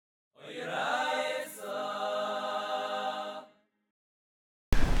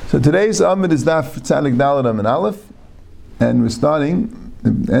So today's amud is Daf Tzadik Daled Amud Aleph, and we're starting the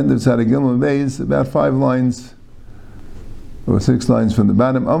end of Tzadik Gimel Beis, about 5 lines or 6 lines from the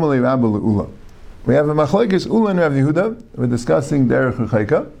bottom. Amalei Rabbi Ula. We have a machlokes Ula and Rav Yehuda. We're discussing derech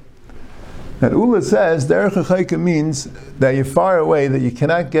hachaika. That Ula says derech hachaika means that you're far away, that you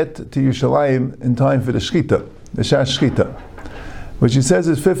cannot get to Yerushalayim in time for the shchita, the shash shchita, which he says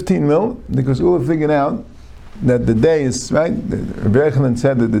is 15 mil, because Ula figured out that the day is, right, Rabbi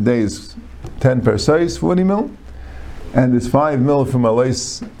said that the day is 10 parseis, 40 mil, and there's 5 mil from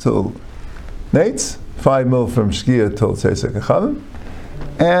Alais till Nates, 5 mil from Shkia till Tzeisek Achavim,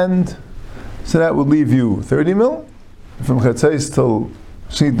 and so that would leave you 30 mil, from Chatzais till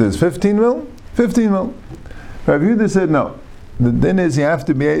Shita is 15 mil, 15 mil. Rabbi Yehuda said no. The din is you have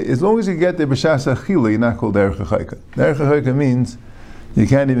to be, as long as you get the B'shas Achila, you're not called Derech HaChaika. Derech HaChaika means you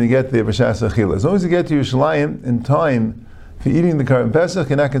can't even get there b'shas achila. As long as you get to Yerushalayim in time for eating the Karban Pesach,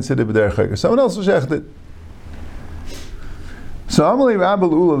 you're not considered b'derech hachaika. Someone else will shecht it. So Amalei Rabbi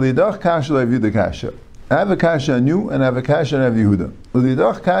Ula lidach kasha le'avyuda kasha. I have a kasha on you, and I have a kasha on Rav Yehuda.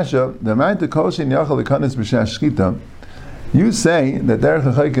 Lidach kasha, the amount of koshin yachal lekanis b'shas shchita. You say that derech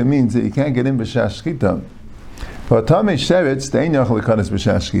hachaika means that you can't get in b'shas shchita. But tamei sheretz dein yachal lekanis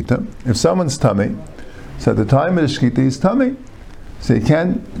b'shas shchita. If someone's tamei, so at the time of the shchita he's tamei, so you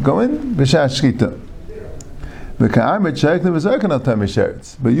can't go in b'shas shchita. But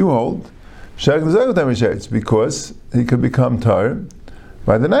you hold because he could become tar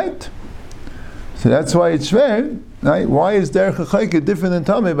by the night. So that's why it's shver. Right? Why is derech hachaika different than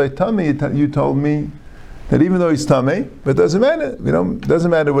tamei? By tamei, you told me that even though he's tamei, but it doesn't matter. Doesn't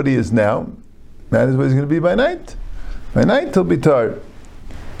matter what he is now. It matters what he's going to be by night. By night he'll be tar.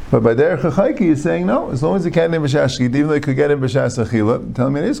 But by derech hachaika, you're saying no. As long as he can't in b'shas shchita, even though he could get in b'shas achila, tell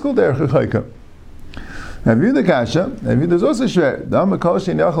me it is called derech hachaika. Rav Yehuda kasha. Rav Yehuda is also shver. Dam kol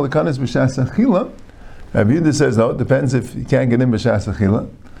shein yachal lekanis b'shas achila. Rav Yehuda says no. It depends if he can't get in b'shas achila.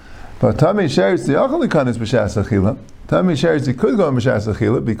 But tamei sheretz the yachal lekanis b'shas achila. Tamei sheretz he could go in b'shas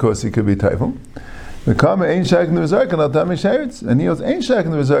achila because he could be teifel. The kama ein shek in the v'zarkan al tamei sheretz, and he holds ein shek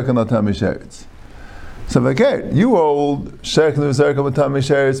in the v'zarkan al tamei sheretz. So v'ker, you hold shek in the v'zarkan al tamei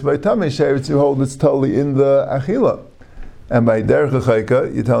sheretz. By tamei sheretz you hold it's totally in the achila. And by derech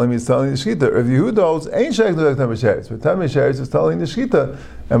hachaika, you're telling me it's telling the shchita. If Yehuda holds ain't shek the tamei sheretz, but tamei sheretz is telling the shchita,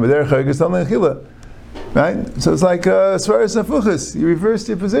 and by derech hachaika is telling the achila. Right? So it's like svaras afuchas. You reverse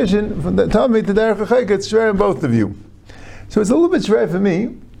your position from the tamei to derech hachaika. It's shver in both of you. So it's a little bit shver for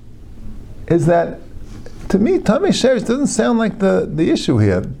me. Is that to me tamei sheretz doesn't sound like the issue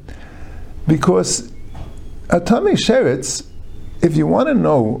here, because a tamei sheretz, if you want to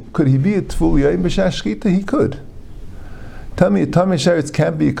know, could he be a tful yaim b'shas shchita? He could. Tell me, a tamei sheretz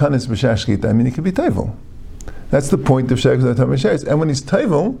can't be a kanis b'shas shchita. I mean, he could be tevel. That's the point of sheretz and tamei sheretz. And when he's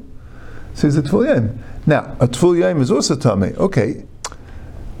tevel, so he's a tful yaim. Now, a tful yaim is also tamei. Okay,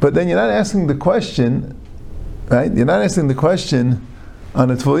 but then you're not asking the question, right? You're not asking the question on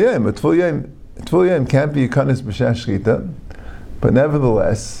a tful yaim. A tful yaim can't be a kanis b'shas shchita, but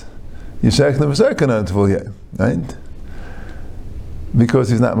nevertheless, you're sheretz and v'zarkan on a tful yaim, right? Because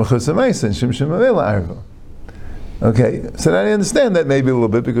he's not mechus ha'maisa and shim avela arva. Okay, so now I understand that maybe a little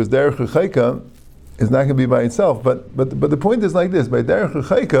bit, because derech hachaika is not going to be by itself. But the point is like this: by derech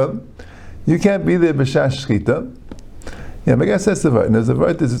hachaika, you can't be there b'shas shchita. Yeah, but I guess that's the vart. And there's a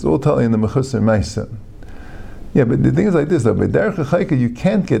vart that is all telling in the mechus ha'maisa. Yeah, but the thing is like this though: by derech hachaika, you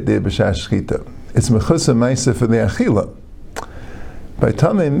can't get there b'shas shchita. It's mechus ha'maisa for the achila. By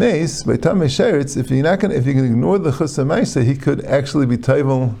tamei meis, by tamei sheretz, if you can ignore the chus ha'maisa, he could actually be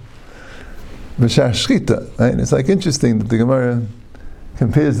tevel b'shas shchita, right? It's like interesting that the Gemara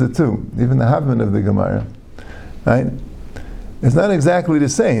compares the two, even the Havman of the Gemara, right? It's not exactly the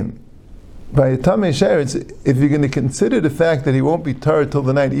same. By a tamei sheretz, if you're going to consider the fact that he won't be tar till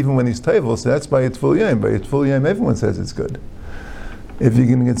the night, even when he's tevel, so that's by a tful yaim. By a tful yaim, everyone says it's good. If you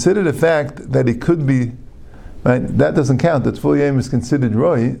can consider the fact that he could be, right, that doesn't count. The tful yaim is considered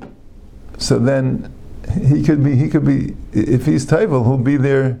roi, so then he could be. If he's tevel, he'll be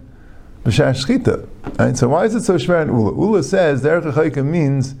there b'shas shchita. Right? So why is it so shver in Ula? Ula says derech hachaika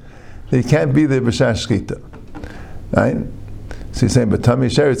means that he can't be there b'shas shchita. Right? So you're saying, but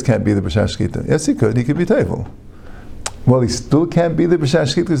tamei sheretz can't be there b'shas shchita. Yes, he could. He could be tevel. Well, he still can't be there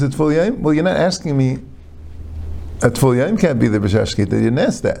b'shas shchita because it's tful yaim. Well, you're not asking me a tful yaim can't be there b'shas shchita. You didn't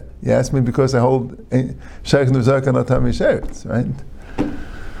ask that. You asked me because I hold shayach nuzarkan al tamei sheretz. Right?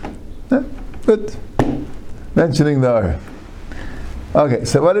 Yeah, but mentioning the Aharon. Okay,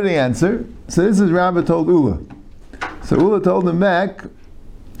 so what did he answer? So this is Rabbi told Ula. So Ula told him back,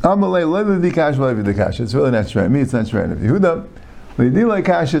 Amalei levi v'kash levi v'kash. It's really not shver. Me, it's not shver. Yehuda, L'idilei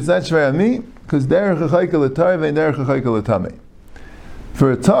kasha, it's not shver ami, because derech hachayka l'tar ve'en derech hachayka l'tamei.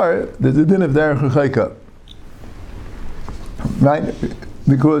 For a tar, there's a din of derech hachayka. Right?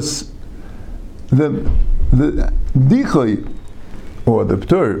 Because the dichay, or the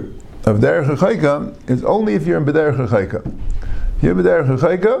ptur, of derech hachayka is only if you're in b'derech hachayka. If you're in b'derech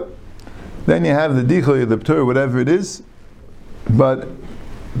hachayka, then you have the dichay, the ptur, whatever it is, but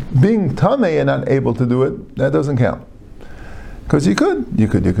being tamei and not able to do it, that doesn't count. Because you could be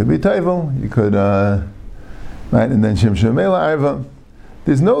taivel, you could, right, and then shim shemela arva.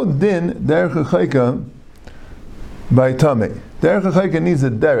 There's no din derech hachayka by tamei. Derech hachayka needs a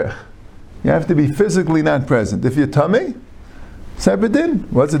derech. You have to be physically not present. If you're tamei, separate din.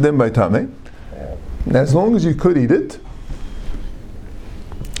 What's the din by tamei? As long as you could eat it,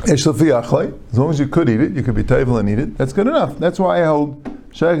 as long as you could eat it, you could be taivel and eat it. That's good enough. That's why I hold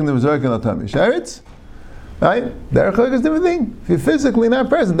shaykh the v'zarek and tamei. Sheretz, right? Derech hachayka is a different thing. If you're physically not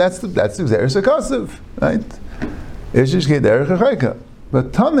present, that's the xeris hakosiv, right? Ishish ke derech hachayka.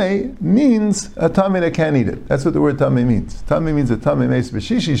 But tamei means a tamei that can't eat it. That's what the word tamei means. Tamei means a tamei meis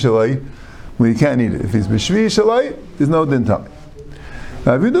b'shishi shalai, when you can't eat it. If he's b'shvi shalai, there's no din tamei.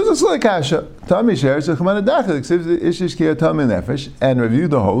 If you do this like kasha, tamei shares a chumana dachel, except ishish ki a tamei nefesh, and Rav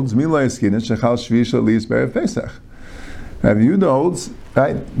Yehuda holds milay skinis shechal shvi shali berev Pesach. Rav Yehuda holds,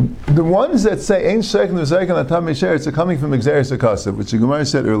 right? The ones that say ein sheichen v'zeichen a tamei shares are coming from xeris hakosiv, which the Gemara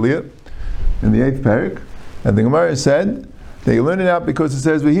said earlier in the 8th parak, and the Gemara said they learn it out because it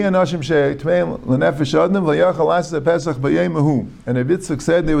says v'hi anashim she'tmeim l'nefesh adam v'yachal asas Pesach b'yom mahu. And Rav Yitzchak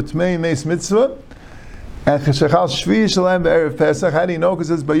said they were tmeim meis mitzvah. And cheshachal shvi shalem be'erev Pesach. How do you know?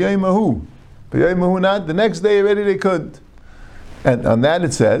 Because it's b'yom mahu. B'yom mahu not. The next day already they couldn't. And on that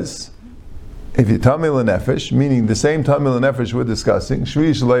it says, if you tamei l'nefesh, meaning the same tamei l'nefesh we're discussing,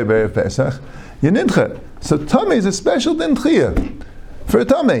 shvi shalem be'erev Pesach, you nidcha. So tamei is a special din tchiyah for a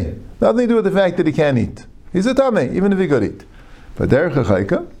tamei. Nothing to do with the fact that he can't eat. He's a tamei, even if he could eat. But derech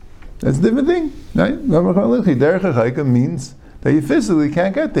hachayka, that's a different thing, right? Derech hachayka means that you physically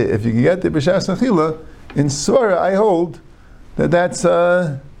can't get there. If you can get there b'shas achila, in Svara I hold that's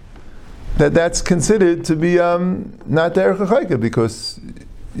considered to be not derech hachayka, because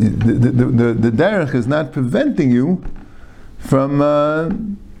the derech is not preventing you from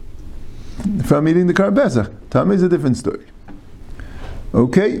eating the Karban Pesach. Tamei is a different story.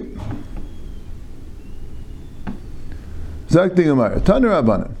 Okay.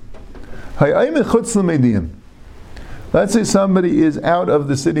 Let's say somebody is out of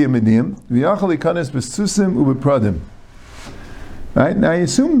the city of Medium. Right? Now I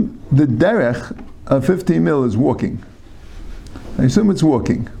assume the derech of 15 mil is walking. I assume it's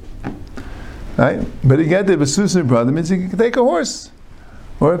walking. Right? But he get there b'susim pradim means he can take a horse,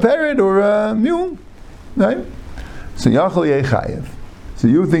 or a parrot, or a mule. Right? So yachal yeh chayev. So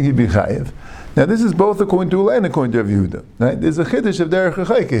you think he'd be chayev. Now this is both according to Ula and according to Rav Yehuda. Right? There's a chiddush of derech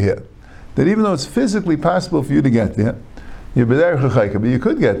hachayka here, that even though it's physically possible for you to get there, you're b'derech hachayka, but you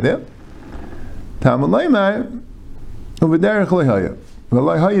could get there. Talmud leimar u'b'derech leihaya,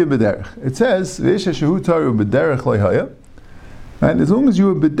 v'leihaya b'derech. It says v'yesha shehu taru b'derech leihaya. Right? As long as you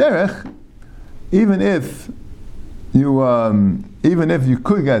are b'derech, even if you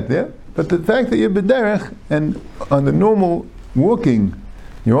could get there, but the fact that you're b'derech and on the normal walking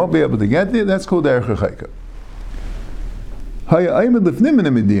you won't be able to get there, that's called derech hachayka.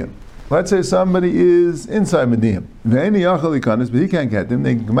 Let's say somebody is inside Medium, but he can't get them.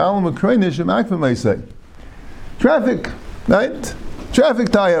 Traffic, right? Traffic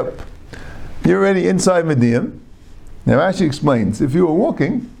tie-up. You're already inside Medium. Now Rashi explains, if you were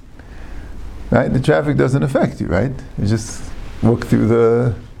walking, right, the traffic doesn't affect you, right? You just walk through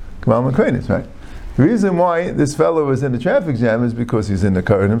the Kamal Makrenis, right? The reason why this fellow was in the traffic jam is because he's in the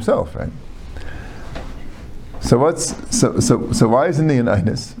car himself, right? So why isn't he in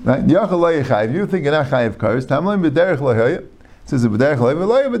Einus? Right? You think you're not chayiv cars. Tamlim b'derech lahaya. It says b'derech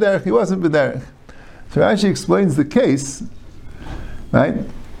lahaya b'derech. He wasn't b'derech. So Rashi explains the case, right?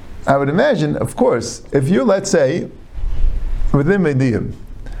 I would imagine, of course, if you're, let's say, within Medium,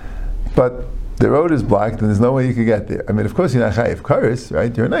 but the road is blocked and there's no way you could get there. I mean, of course you're not chayiv kares,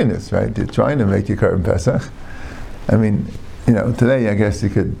 right? You're an einus, right? You're trying to make your Karban Pesach. I mean, today I guess you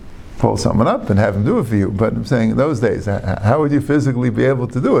could pull someone up and have him do it for you. But I'm saying in those days, how would you physically be able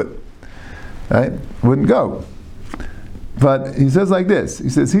to do it? Right? Wouldn't go. But he says like this. He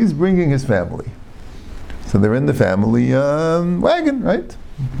says he's bringing his family. So they're in the family wagon, right?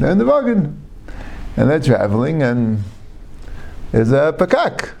 They're in the wagon. And they're traveling, and there's a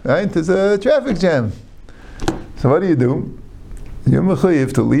pakak, right? There's a traffic jam. So what do? You're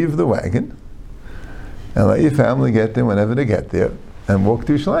mechuyev to leave the wagon, and let your family get there whenever they get there, and walk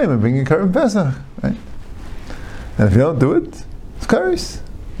to Yerushalayim and bring your Korban Pesach, right? And if you don't do it, it's kares.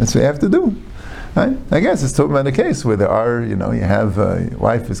 That's what you have to do. Right? I guess it's talking about a case where there are, you have your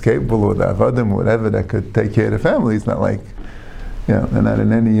wife is capable, or the avadim, or whatever, that could take care of the family. It's not like, they're not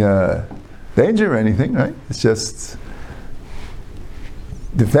in any danger or anything, right? It's just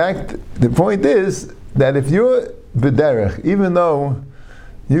the point is that if you're b'derech, even though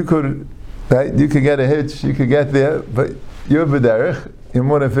you could get a hitch, you could get there, but you're b'derech, you're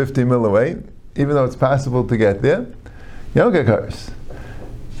more than 50 mil away, even though it's possible to get there, you don't get kares.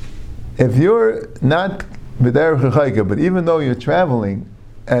 If you're not b'derech chayka, but even though you're traveling,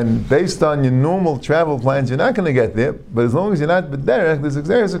 and based on your normal travel plans, you're not going to get there, but as long as you're not b'derech,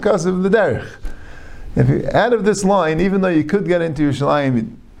 there's a cause of the derech. If you're out of this line, even though you could get into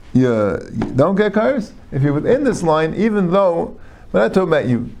Yerushalayim, you don't get kares. If you're within this line, even though, we're not talking about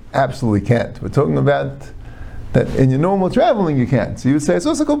you absolutely can't, we're talking about that in your normal traveling you can't. So you would say, it's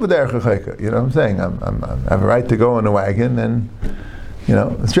also called b'derech chayka. You know what I'm saying? I have a right to go on a wagon, and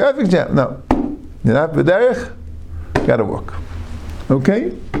it's traffic jam. No. You're not b'derech, you gotta walk.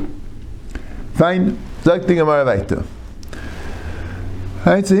 Okay? Fine. Zok the Gemara weiter.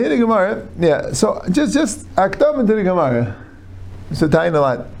 Alright, so here the Gemara, so just akdam into the Gemara. So tying a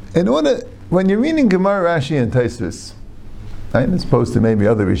lot. In order, when you're reading Gemara, Rashi, and Tosfos, right, as opposed to maybe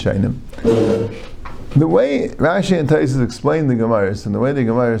other Rishonim, the way Rashi and Tosfos explain the Gemaras, and the way the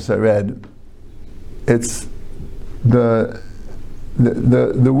Gemaras are read, it's the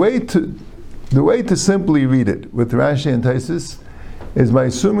way to simply read it with Rashi and Tosfos is by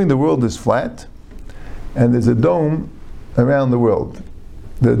assuming the world is flat and there's a dome around the world.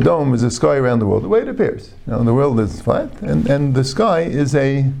 The dome is a sky around the world, the way it appears. The world is flat and the sky is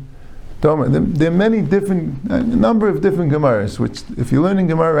a dome. There are many different, a number of different Gemaras, which if you're learning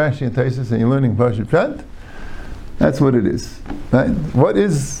Gemara, Rashi, and Tosfos, and you're learning Pashut Pshat, that's what it is. Right? What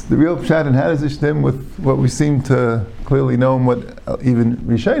is the real Pshat, and how does it stem with what we seem to clearly know, and what even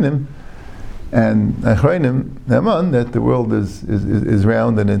Rishonim and Aharon Naman, that the world is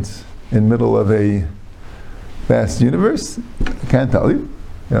round and it's in the middle of a vast universe? I can't tell you.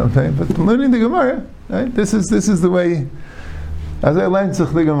 You know what I'm saying? But learning the Gemara, right? This is the way. As I learned the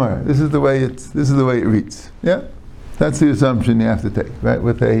Gemara, this is the way it reads. Yeah, that's the assumption you have to take, right?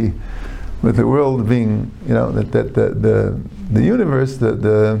 With the world being, that the universe,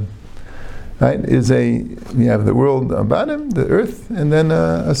 right, you have the world on bottom, the earth, and then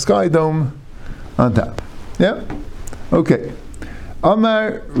a sky dome on top. Yeah? Okay.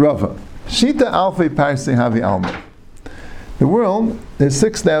 Amar Rava. Shita alfei parsei havi alma. The world is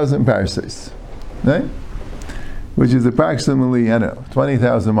 6,000 parseis, right? Which is approximately,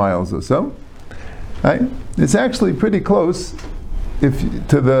 20,000 miles or so. Right? It's actually pretty close to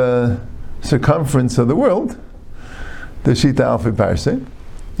the circumference of the world, the Shita alfei parsei.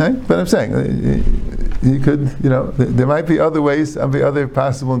 Right? But I'm saying, you could, there might be other ways, other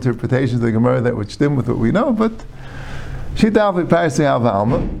possible interpretations of the Gemara that would stem with what we know, but Shita alfei parsei alva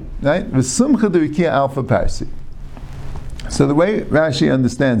alma, right? V'sumcha d'rikia alfa parsei. So the way Rashi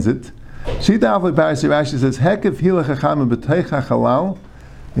understands it, Shita alfei parsei, Rashi says, Hekev hilach hachama b'teich hachalal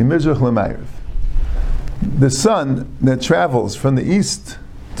imizrach l'mayrav. The sun that travels from the east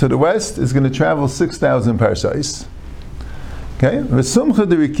to the west is going to travel 6,000 parseis. Okay, v'sumcha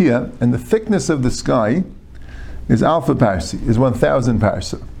d'rikia, and the thickness of the sky is alpha parsi, is 1,000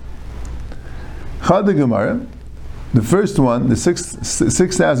 parsa. Chad the Gemara, the first one, the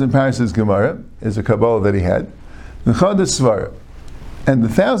 6,000 parsas Gemara, is a Kabbalah that he had. The Chad is Svara, and the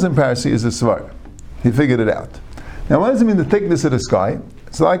 1,000 parsi is a Svara. He figured it out. Now, what does it mean, the thickness of the sky?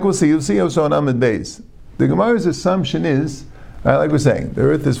 So, like you'll see also on Amud Beis. The Gemara's assumption is, like we're saying, the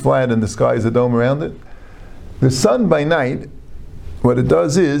earth is flat and the sky is a dome around it. The sun by night, what it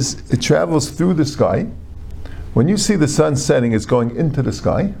does is, it travels through the sky. When you see the sun setting, it's going into the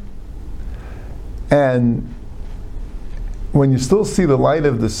sky. And when you still see the light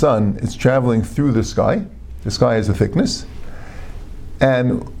of the sun, it's traveling through the sky. The sky has a thickness.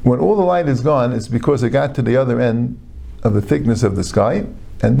 And when all the light is gone, it's because it got to the other end of the thickness of the sky,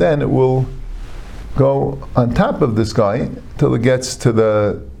 and then it will go on top of the sky till it gets to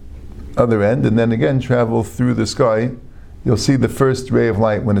the other end, and then again travel through the sky. You'll see the first ray of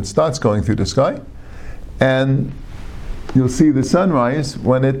light when it starts going through the sky, and you'll see the sunrise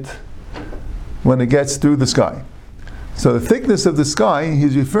when it gets through the sky. So the thickness of the sky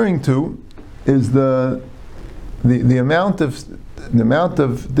he's referring to is the amount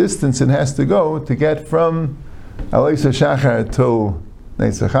of distance it has to go to get from Alois HaShachar till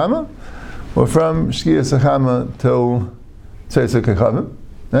Neis HaChama, or from Shkia Sachama till Tzeis HaKachavim,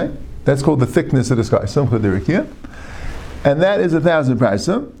 right? That's called the thickness of the sky, Sumcha Derikia. And that is 1,000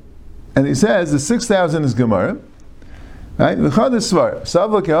 parsa. And he says the 6,000 is Gemara. Right? How much is the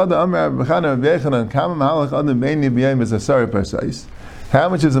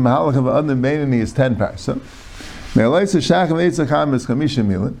mahalach of Adam Beinani is 10 parsa. Me'alaisa shacham eitzacham is 5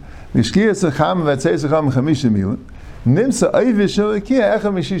 milan. Mishkiya tzacham v'atzeizacham 5 milan. Nimsa oiviv shalakia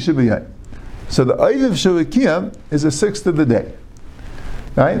echam mishisha b'yay. So the oiviv shalakia is a sixth of the day.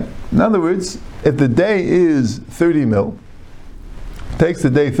 Right? In other words, if the day is 30 mil, takes the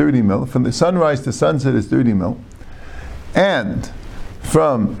day 30 mil, from the sunrise to sunset is 30 mil, and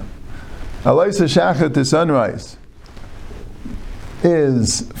from Alaisa Shachar to sunrise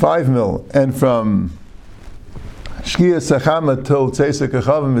is 5 mil, and from Shkia Sachama till Tzeisa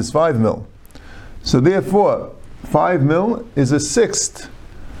Kachavim is 5 mil. So therefore, 5 mil is a sixth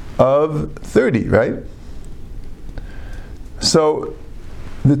of 30, right? So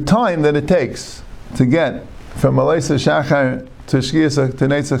the time that it takes to get from Alaisa Shachar to Shkia to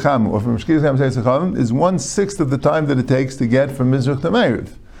Neit Sacham, or from Shkia Sacham to Neit Sacham, is 1/6 of the time that it takes to get from Mizrach to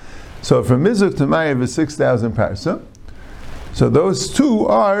Ma'ariv. So from Mizrach to Ma'ariv is 6,000 parsa. So those two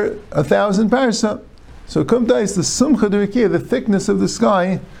are 1,000 parsa. So Kumtais, the Sumcha Derikia, the thickness of the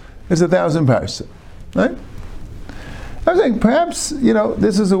sky, is 1,000 parsa. Right? I'm saying perhaps,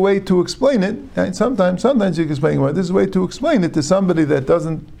 this is a way to explain it. Right? Sometimes you can explain it. This is a way to explain it to somebody that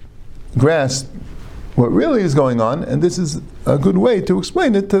doesn't grasp what really is going on, and this is a good way to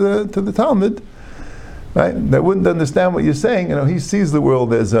explain it to the Talmud, right? That wouldn't understand what you're saying. He sees the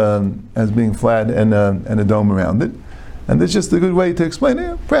world as being flat and a dome around it, and it's just a good way to explain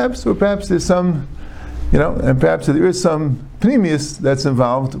it. Perhaps there's some, and perhaps there is some pneumius that's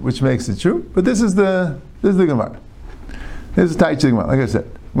involved, which makes it true. But this is the Gemara. This is the Taichi Gemara. Like I said,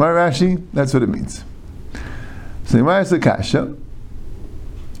 Gemara Rashi, that's what it means. So Gemara is the kasha.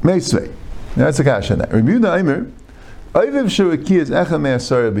 Meisvei. That's a kasha. Rabbi Aimer, the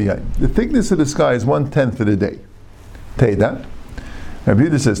thickness of the sky is 1/10 of the day. Teida.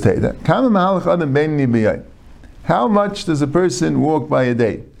 Rabbi says Teida. How much does a person walk by a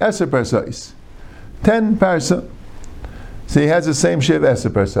day? Eser parsais. 10 parsa. So he has the same share of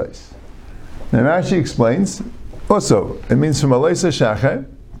Eser parsais. Now Rashi explains, also, it means from Alaisa Shachar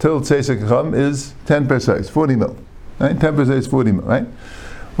till Tzeisa Kacham is 10 parsais, 40 mil. Right? 10 parsais, 40 mil, right?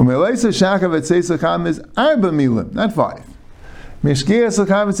 Umelaisa Shachar v'Tzeisa Kacham is 4 milan, not 5. Mishkiya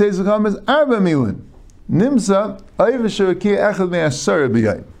Sachar v'Tzeisa Kacham is 4 milan. Nimsa Oiv Shurakia Echad Me'asara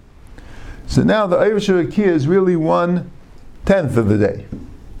B'yayim. So now the Oiv Shurakia is really 1/10 of the day,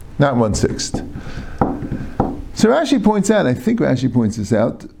 not 1/6. So Rashi points out, I think Rashi points this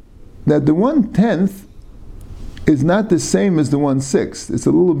out, that the 1/10 is not the same as the 1/6. It's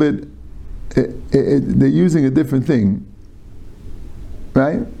a little bit, they're using a different thing,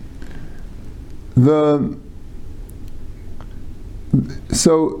 right? So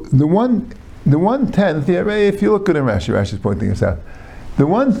the 1/10, yeah, if you look at it, Rashi's pointing this out. The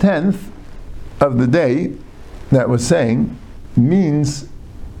 1/10 of the day that we're saying means,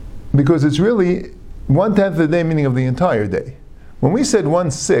 because it's really 1/10 of the day, meaning of the entire day. When we said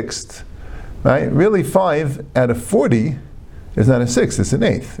 1/6, right, really 5 out of 40 is not a 6, it's an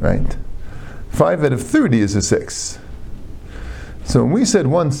 1/8, right? 5 out of 30 is a 6. So when we said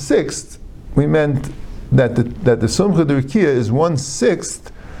 1/6, we meant that the Sumcha Derikia is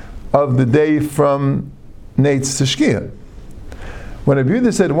 1/6 of the day from Neitz to Shkia. When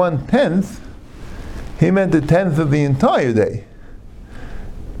Rabbi said 1/10, he meant the 10th of the entire day,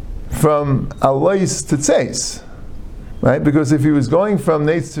 from Alais to Tzeis, right? Because if he was going from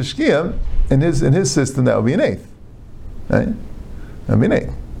Neitz to Shkia, in his system, that would be an 1/8, right? That would be an 1/8.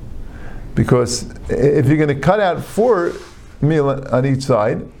 Because if you're going to cut out 4 meal on each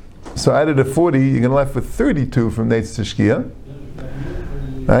side, so out of the 40, you're going to left with 32 from Neitz to Shkia,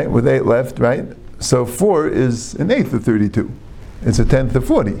 right? With 8 left, right? So 4 is an 1/8 of 32. It's a 10th of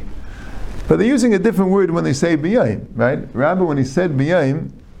 40. But they're using a different word when they say b'yayim, right? Rabbi, when he said b'yayim,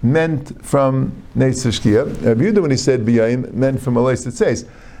 meant from Neitz to Shkia. Rabbi Yehuda, when he said b'yayim, meant from Alais to Tzeis.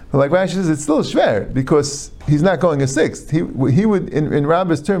 But like Rashi says, it's still shver, because he's not going a 6th. He would, in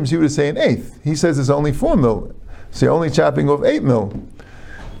Rabbi's terms, he would say an 1/8. He says it's only 4 mil, so you're only chopping off 8 mil.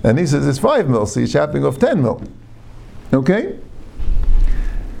 And he says it's 5 mil, so you're chopping off 10 mil. Okay?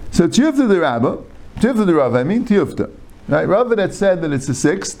 So Tiyufta the Rabbi, Tiyufta. Right? Rabbi that said that it's a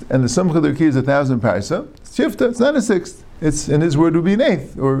 6th, and the Sumcha Derikia is 1,000 parsa, it's Tiyufta, it's not a 6th. It's, in his word, would be an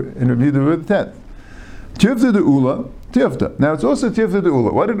 8th, or in Rabbi the word 10th. Tiyufta the Ula, Tiyufta. Now it's also Tiyufta the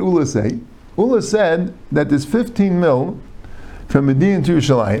Ula. What did Ula say? Ula said that there's 15 mil from Medina to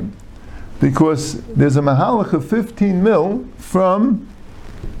Yerushalayim, because there's a mahalach of 15 mil from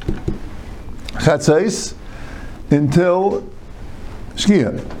chatzais until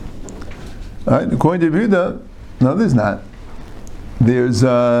Shkia. Right? According to Yehuda, no, there's not. There's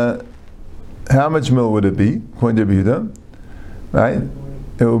how much mil would it be? According to Yehuda, right?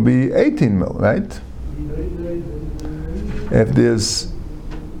 It will be 18 mil, right? If there's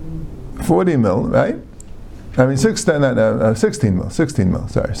 40 mil, right? I mean, 16 mil, 16 mil,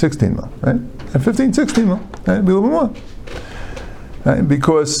 sorry, 16 mil, right? And 15, 16 mil, right? A little bit more. Right?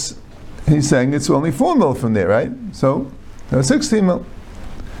 Because he's saying it's only 4 mil from there, right? So, 16 mil.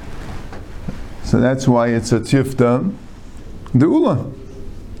 So that's why it's a Tifta De'ula.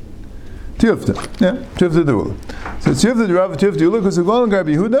 Tifta, yeah, Tifta De'ula. So Tifta De'Rav, Tifta De'ula, because the Golden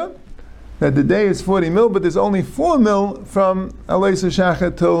Rabbi Yehuda, that the day is 40 mil, but there's only 4 mil from Aleisa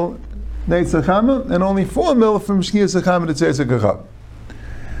Shachat till Neitz Chama, and only 4 mil from Shkiyas Chama to Tzeitz Kachab.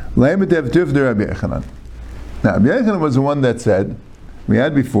 Leimetev Tifta Rabbi Aharon. Now, Rabbi Aharon was the one that said, we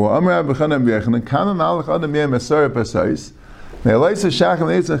had before, Amar Rabbi Aharon, Kama Malach Adam Yem Asar Pasais, Aleisa Shachat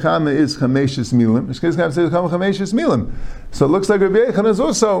Neitz Chama is Chameshis Milim, Shkiyas Chama says Chameshis Milim. So it looks like Rabbi Aharon is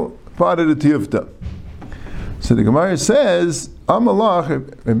also part of the Tifta. So the Gemara says, Amalach,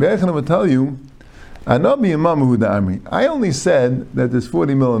 Rabbi Aharon will tell you, I only said that there's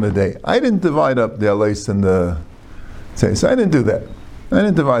 40 mil in a day. I didn't divide up the Alais and the Tzeis. I didn't do that. I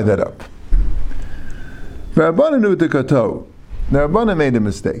didn't divide that up. The Rabbana made a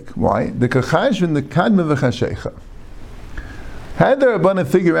mistake. Why? The Kachash and the Kadma v'Chashecha. Had the Rabbana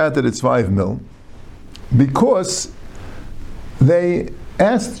figure out that it's 5 mil, because they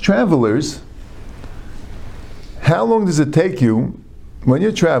asked travelers, how long does it take you when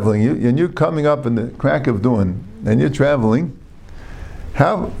you're traveling, and you're coming up in the crack of dawn, and you're traveling,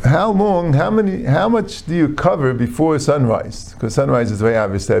 how much do you cover before sunrise? Because sunrise is very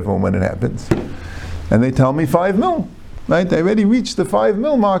obvious to everyone when it happens. And they tell me 5 mil, right? They already reached the 5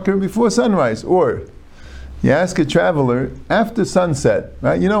 mil marker before sunrise. Or, you ask a traveler, after sunset,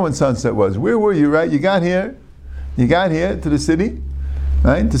 right? You know when sunset was. Where were you, right? You got here to the city,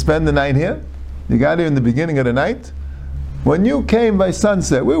 right? To spend the night here. You got here in the beginning of the night. When you came by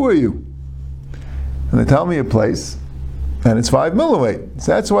sunset, where were you? And they tell me a place, and it's 5 mil away.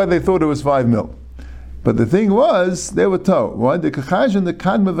 So that's why they thought it was 5 mil. But the thing was, they were told, why? The kachash and the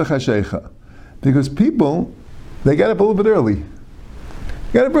kadma v'chashecha. Because people, they get up a little bit early.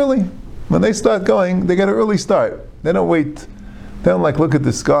 Get up early. When they start going, they get an early start. They don't wait. They don't look at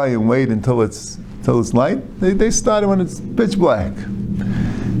the sky and wait until it's light. They start when it's pitch black.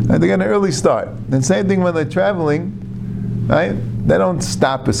 And they get an early start. And same thing when they're traveling. Right? They don't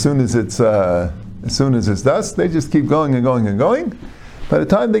stop as soon as it's dusk. They just keep going and going and going. By the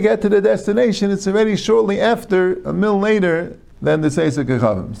time they get to the destination, it's already shortly after, a mil later, than the Seisek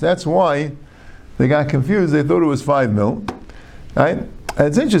Kachavim. That's why they got confused. They thought it was 5 mil. Right? And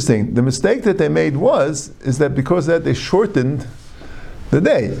it's interesting. The mistake that they made is that because of that they shortened the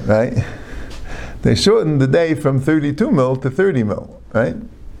day. Right? They shortened the day from 32 mil to 30 mil. Right?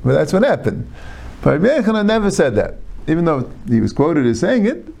 But that's what happened. But Rabbi Aharon never said that. Even though he was quoted as saying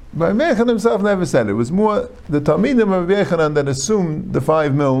it, but Rabbi Aharon himself never said it. It was more the Talmidim of Rabbi Aharon that assumed the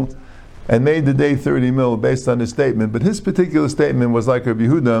 5 mil and made the day 30 mil based on his statement. But his particular statement was like Rabbi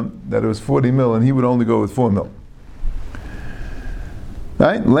Yehuda, that it was 40 mil and he would only go with 4 mil.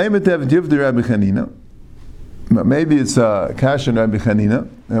 Right? Leimetev Yivdi Rabbi Chanina. Maybe it's Kash and Rabbi Chanina.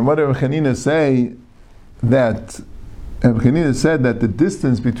 And what did Rabbi Chanina say? That Rabbi Chanina said that the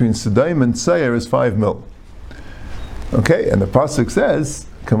distance between Sedaim and Tzayer is 5 mil. Okay, and the pasuk says,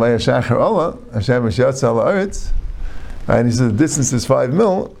 "Kamaya Shachar Allah, Hashem Hashatz Ala Eretz," and he says the distance is 5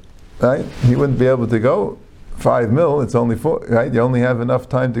 mil, right? He wouldn't be able to go 5 mil. It's only 4, right? You only have enough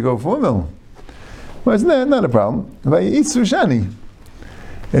time to go 4 mil. Well, it's not a problem. Vayitzu Shani.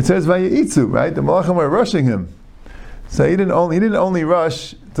 It says Vayitzu, right? The Malachim were rushing him, so he didn't only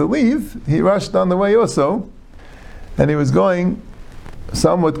rush to leave. He rushed on the way also, and he was going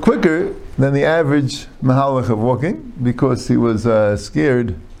somewhat quicker than the average mahalach of walking, because he was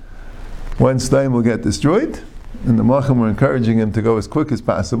scared when Sdaim will get destroyed, and the Malachim were encouraging him to go as quick as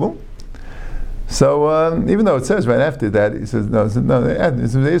possible. So even though it says right after that, he says no,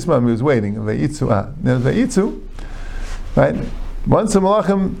 Ismail was waiting. Vayitzu, right? Once the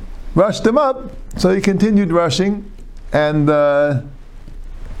Malachim rushed him up, so he continued rushing, and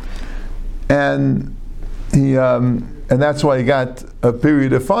that's why he got a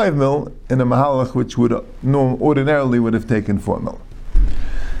period of 5 mil in a mahalach which would ordinarily would have taken 4 mil.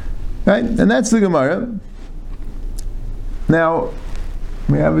 Right? And that's the Gemara. Now,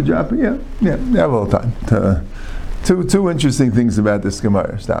 we have a drop. Yeah, we have all the time. Two interesting things about this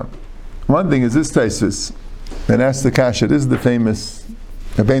Gemara. Stop. One thing is this Taisus, and that's the Kasha. This is the famous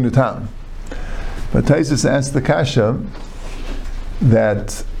Rabbeinu Tam. But Taisus asked the kasha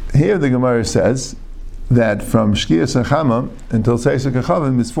that here the Gemara says that from Shkiyas Achama until Tzeisek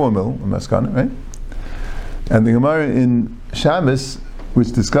Achavim is 4 mil, maskana, right? And the Gemara in Shabbos,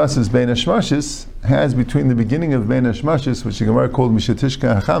 which discusses Bein Hashmashis, has between the beginning of Bein Hashmashis, which the Gemara called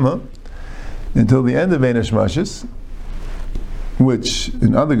Mishatishka Achama, until the end of Bein Hashmashis, which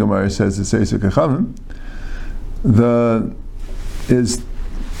in other Gemara says it's Tzeisek Achavim, is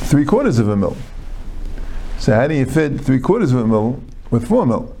 3/4 of a mil. So how do you fit 3/4 of a mil with 4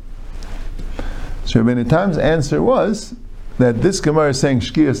 mil? So Rabbi Tam's answer was that this Gemara is saying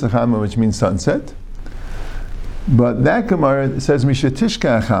Shkiyas Achama, which means sunset, but that Gemara says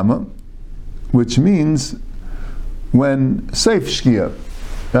Mishatishka Achama, which means when safe Shkia,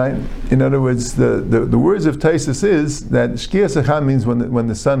 right? In other words, the words of Taisus is that Shkiyas Achama means when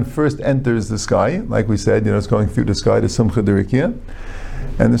the sun first enters the sky, like we said, it's going through the sky to Simcha Derikia,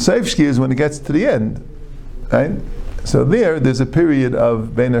 and the safe Shkia is when it gets to the end, right? So there's a period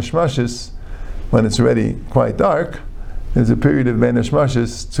of Bein Hashmashis when it's already quite dark. There's a period of Bein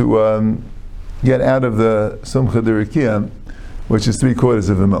Hashmashis to get out of the Simcha Derikia, which is 3/4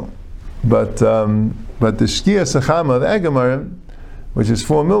 of a mil. But the Shkiyas Achama, the Agamara, which is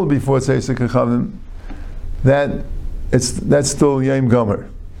 4 mil before Tzeisek Achavim, that's still Yom Gomer.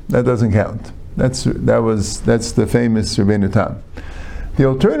 That doesn't count. That's the famous Rabbeinu Tam. The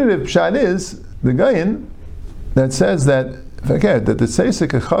alternative pshat is the Gayin that says that the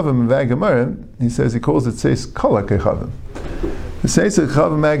Tzeisek Achavim of Agamara, he says he calls it Tzeis Kolak Achavim. The Tzeisek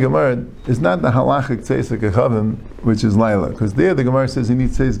Achavim Agamara is not the halachic Tzeisek Achavim, which is Laila, because there the Gemara says he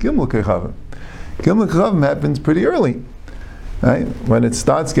needs Tzeis Gimel Achavim. Gimel Achavim happens pretty early, right? When it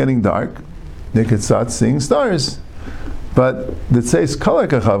starts getting dark, you can start seeing stars. But the Tzeis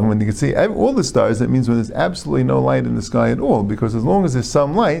Kolak Achavim, when you can see all the stars, that means when there's absolutely no light in the sky at all, because as long as there's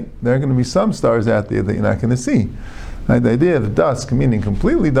some light, there are going to be some stars out there that you're not going to see. Right? The idea of dusk, meaning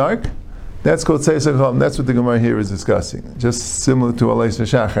completely dark, that's called Tzeis Achavim. That's what the Gemara here is discussing, just similar to Aleis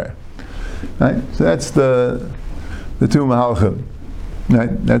Shachar. Right? So that's the two Mahalchim.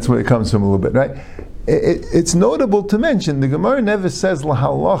 Right? That's where it comes from a little bit. Right? It's notable to mention the Gemara never says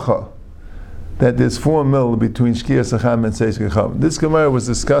lahalacha that there's 4 mil between Shkiyas Acham and Tzeis Achavim. This Gemara was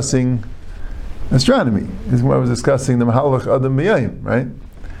discussing astronomy. This Gemara was discussing the Mahalach Adam B'Yayim, right?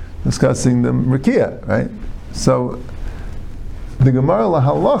 Discussing the Rikia, right? So the Gemara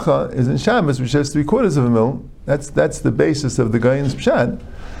lahalacha is in Shabbos, which has 3/4 of a mil. That's the basis of the Gayin's pshat.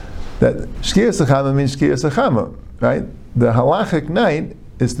 That Shkiyas Achama means Shkiyas Achama, right? The halachic night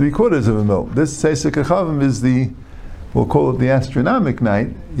is 3/4 of a mil. This Tzeis Achavim is we'll call it the astronomic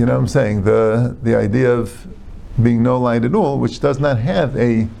night. You know what I'm saying? The idea of being no light at all, which does not have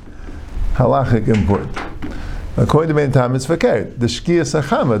a halachic import. According to Mein Tam, it's fakir. The Shkiyas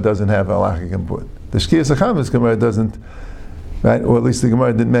Achama doesn't have a halachic import. The Shkiyas Achama's Gemara doesn't, right? Or at least the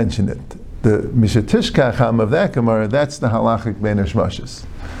Gemara didn't mention it. The Mishatishka Achama of that Gemara, that's the halachic Bein Hashmashis,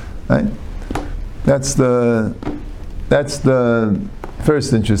 right? That's the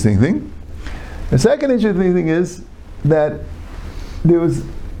first interesting thing. The second interesting thing is that there was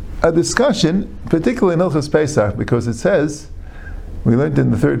a discussion, particularly in Hilchos Pesach, because it says, we learned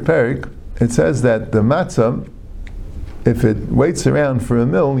in the third parak, it says that the matzah, if it waits around for a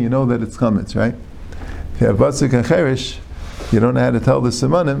mil, you know that it's chametz, right? If you have basik and cherish, you don't know how to tell the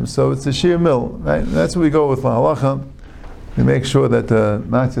simanim, so it's a sheer mil, right? That's what we go with halacha. We make sure that the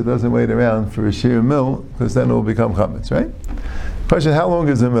matzah doesn't wait around for a sheer mil, because then it will become chametz, right? Question: how long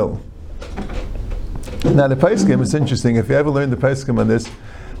is a mil? Now the Pesachim, it's interesting, if you ever learned the Pesachim on this,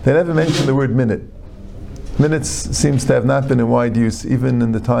 they never mention the word minute. Minutes seems to have not been in wide use, even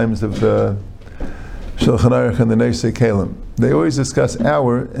in the times of the Shulchan Aruch and the Neisei Kalim. They always discuss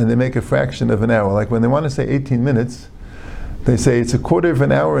hour, and they make a fraction of an hour. Like when they want to say 18 minutes, they say it's 1/4 of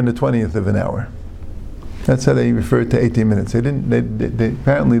an hour and 1/20th of an hour. That's how they refer to 18 minutes. They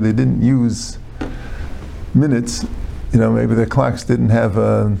apparently they didn't use minutes. Maybe their clocks didn't have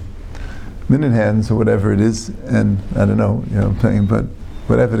minute hands or whatever it is, and I don't know, I'm saying, but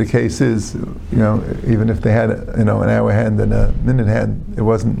whatever the case is, even if they had an hour hand and a minute hand, it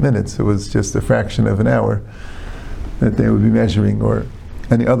wasn't minutes, it was just a fraction of an hour that they would be measuring, or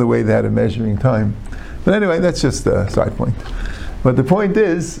any other way they had of measuring time. But anyway, that's just a side point. But the point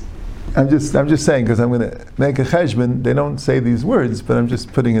is, I'm just saying, because I'm going to make a cheshbon, they don't say these words, but I'm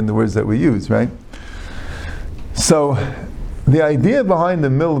just putting in the words that we use, right? So, the idea behind the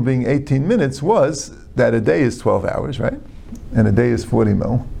mil being 18 minutes was that a day is 12 hours, right? And a day is 40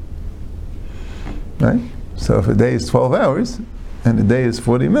 mil, right? So if a day is 12 hours and a day is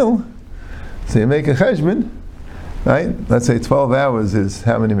 40 mil, so you make a cheshbon, right? Let's say 12 hours is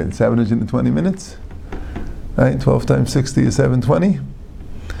how many minutes? 720 minutes, right? 12 times 60 is 720,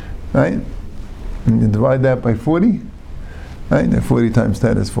 right? And you divide that by 40, right? And 40 times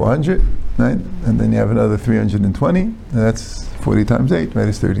 10 is 400, right? And then you have another 320, and that's 40 times 8, right?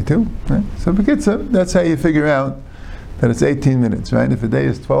 It's 32, right? So that's how you figure out that it's 18 minutes, right? If a day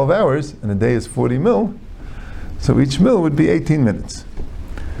is 12 hours and a day is 40 mil, so each mil would be 18 minutes.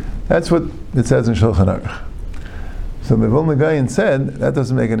 That's what it says in Shulchan Aruch. So the Vilna Gaon said that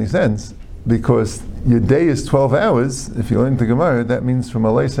doesn't make any sense because your day is 12 hours. If you learn the Gemara, that means from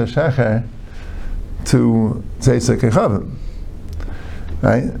Aleis HaShachar to Tzeis HaKechavim,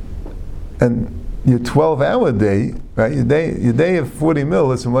 right? And your 12-hour day, right? Your day of 40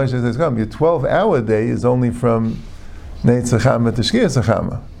 mil is from Aleis HaKechavim. Your 12-hour day is only from Neitz HaChama to Shkias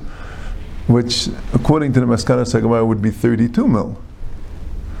HaChama, which, according to the Maskanas HaGemara, would be 32 mil.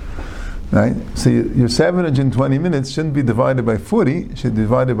 Right? So your 720 minutes shouldn't be divided by 40, it should be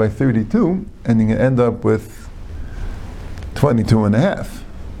divided by 32, and you can end up with 22 and a half.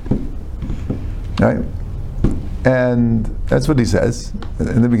 Right? And that's what he says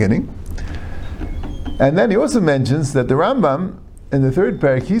in the beginning. And then he also mentions that the Rambam, in the third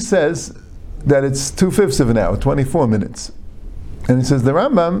parak, he says that it's 2/5 of an hour, 24 minutes. And he says the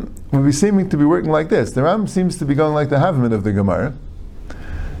Rambam would be seeming to be working like this. The Rambam seems to be going like the Havman of the Gemara,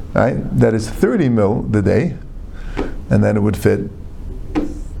 right? That is 30 mil the day, and then it would fit.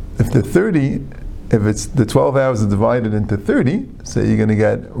 If it's the 12 hours is divided into 30, so you're going to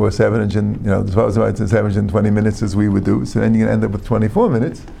get, or 700, the 12 divided into 720 minutes as we would do, so then you're going to end up with 24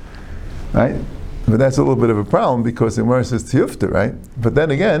 minutes, right? But that's a little bit of a problem because the Gemara says tiyufta, right? But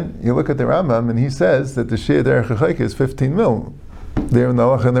then again, you look at the Rambam and he says that the Shia Derech HaChaika is 15 mil there in the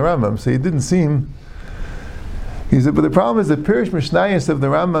Halacha and the Rambam. So he didn't seem. He said, but the problem is the Pirish Mishnayos of the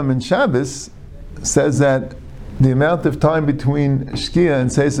Rambam in Shabbos says that the amount of time between Shkia and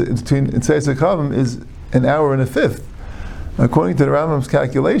Tzeis HaKechavim is an hour and a fifth. According to the Rambam's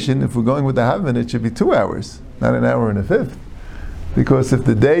calculation, if we're going with the Havman, it should be 2 hours, not an hour and a fifth. Because if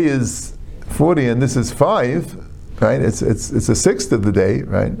the day is 40 and this is 5, right? It's a sixth of the day,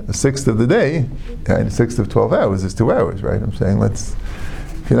 right? A sixth of the day, right? A sixth of 12 hours is 2 hours, right? I'm saying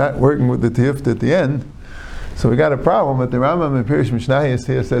if you're not working with the tiyufta at the end, so we got a problem. But the Rambam in Pirish Mishnayos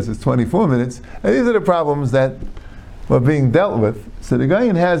here says it's 24 minutes, and these are the problems that were being dealt with. So the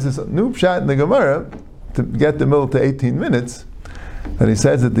Gaon has this new pshat in the Gemara to get the middle to 18 minutes, and he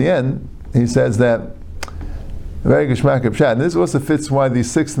says at the end, he says that very geshmak pshat. And this also fits why the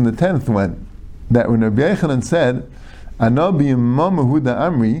 6th and the 10th went. That when Rabbi Aharon said, "Ano b'yamama huda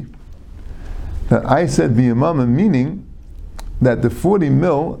amri," that I said b'yamama, meaning that the 40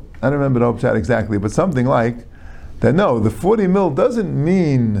 mil. I don't remember the whole pshat exactly, but something like that. No, the 40 mil doesn't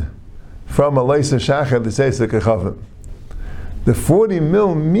mean from Aleis HaShachar to Tzeis HaKechavim. The 40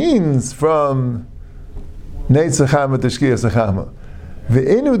 mil means from Neitz HaChama to Shkias HaChama.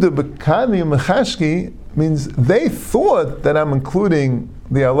 Ve'enu de Bekani Mechashki means they thought that I'm including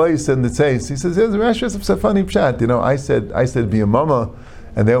the Aleis and the Tzeis. He says, there's a rashas of Safani Pshat. I said B'yamama,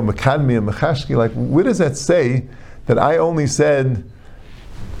 and they were Mekadmi and Mechashki. Like, where does that say that I only said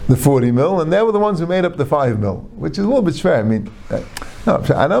the 40 mil, and they were the ones who made up the 5 mil, which is a little bit fair. I mean, no,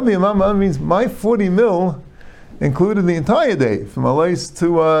 Ano B'yamama means my 40 mil included the entire day, from Aleis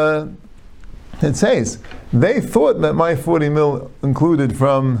to it says. They thought that my 40 mil included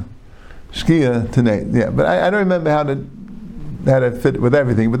from Shkia to Nate. Yeah, but I don't remember how to fit with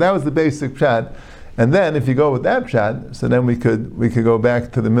everything. But that was the basic pshat. And then if you go with that pshat, so then we could go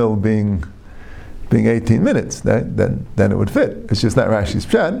back to the mil being 18 minutes. Then it would fit. It's just not Rashi's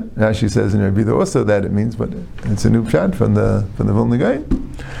pshat. Rashi says in Rabbi also that it means, but it's a new pshat from the Vilna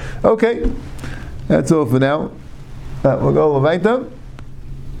Gaon. Okay, that's all for now. We'll go Levaita.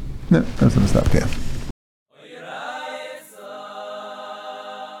 No, I'm going to stop here.